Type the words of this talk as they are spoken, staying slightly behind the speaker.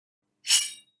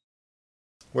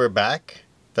We're back,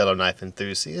 fellow knife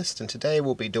enthusiasts, and today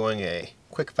we'll be doing a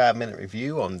quick 5-minute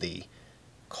review on the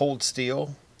Cold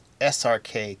Steel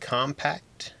SRK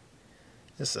Compact.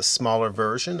 This is a smaller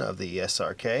version of the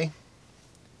SRK.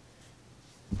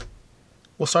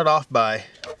 We'll start off by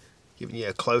giving you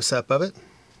a close-up of it.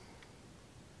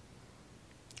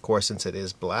 Of course, since it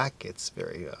is black, it's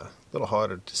very a little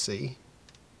harder to see.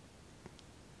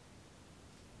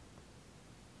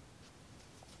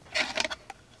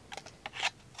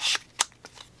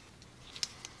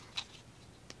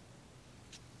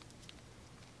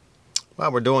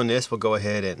 While we're doing this, we'll go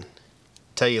ahead and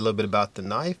tell you a little bit about the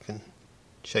knife and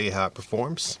show you how it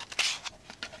performs.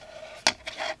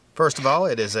 First of all,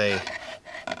 it is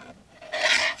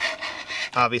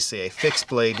obviously a fixed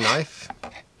blade knife.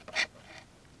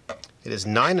 It is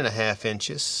 9.5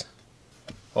 inches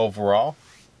overall.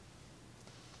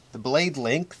 The blade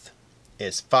length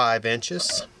is 5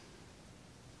 inches.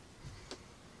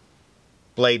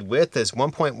 Blade width is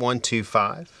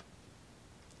 1.125.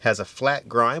 Has a flat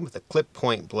grind with a clip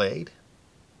point blade.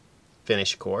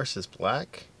 Finish, of course, is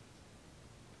black.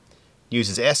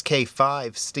 Uses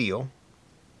SK5 steel.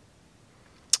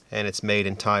 And it's made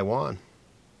in Taiwan.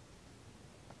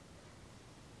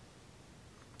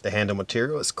 The handle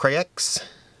material is Crayex.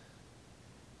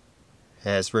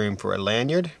 Has room for a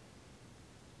lanyard.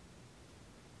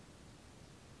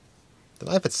 The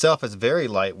knife itself is very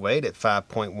lightweight at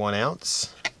 5.1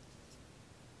 ounce.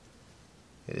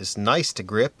 It is nice to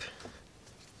grip.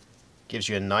 Gives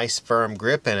you a nice firm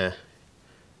grip and a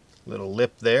little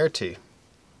lip there to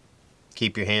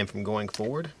keep your hand from going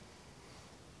forward.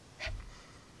 I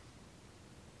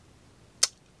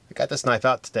got this knife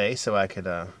out today so I could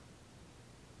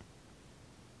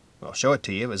show it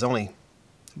to you. It was only, I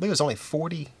believe it was only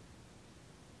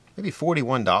maybe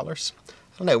 $41. I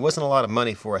don't know, it wasn't a lot of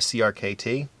money for a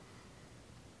CRKT.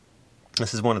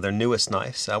 This is one of their newest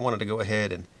knives, so I wanted to go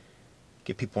ahead and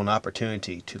give people an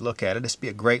opportunity to look at it. This would be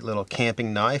a great little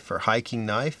camping knife or hiking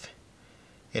knife.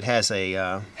 It has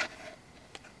a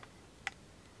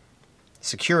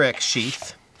Securex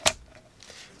sheath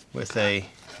with a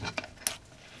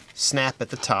snap at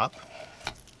the top.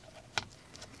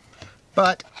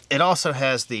 But it also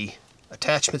has the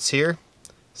attachments here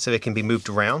so it can be moved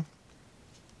around.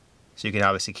 So you can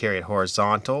obviously carry it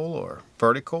horizontal or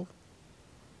vertical,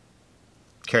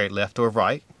 carry it left or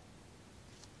right.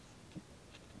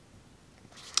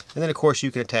 And then of course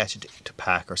you can attach it to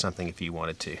pack or something if you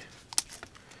wanted to.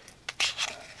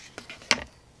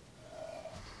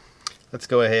 Let's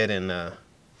go ahead and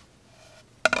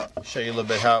show you a little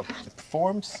bit how it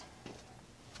performs.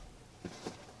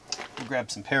 Grab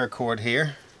some paracord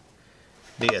here.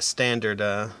 Be a standard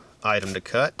item to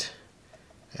cut.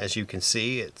 As you can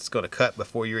see, it's going to cut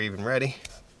before you're even ready.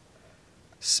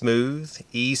 Smooth,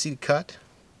 easy to cut.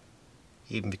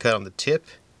 Even if you cut on the tip.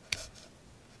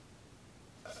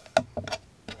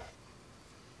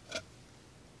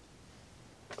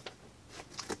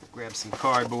 Grab some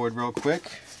cardboard real quick.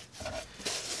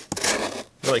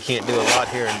 Really can't do a lot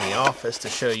here in the office to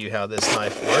show you how this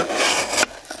knife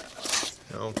works.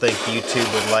 I don't think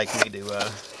YouTube would like me to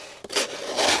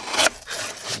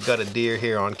gut a deer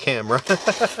here on camera.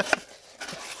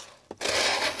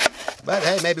 But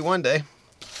hey, maybe one day.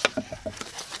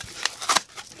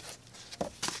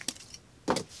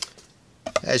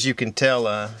 As you can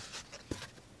tell,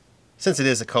 since it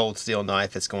is a cold steel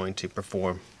knife, it's going to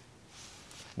perform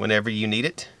whenever you need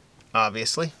it,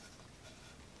 obviously.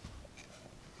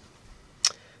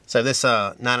 So this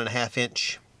 9.5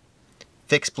 inch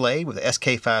fixed blade with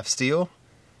SK5 steel.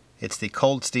 It's the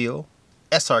Cold Steel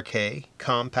SRK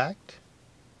Compact.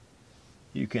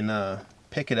 You can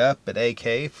pick it up at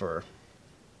AK for,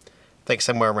 I think,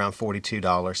 somewhere around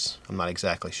 $42. I'm not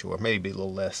exactly sure, maybe a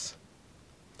little less.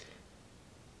 If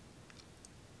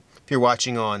you're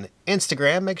watching on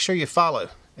Instagram, make sure you follow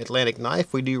Atlantic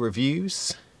Knife. We do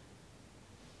reviews,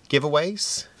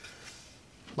 giveaways,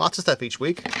 lots of stuff each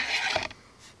week. If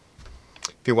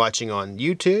you're watching on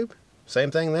YouTube,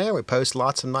 same thing there. We post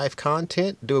lots of knife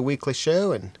content, do a weekly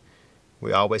show, and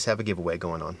we always have a giveaway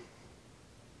going on.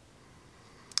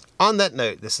 On that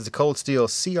note, this is a Cold Steel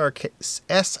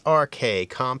SRK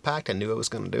Compact. I knew I was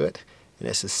going to do it. And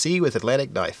this is C with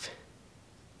Atlantic Knife.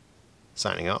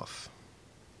 Signing off.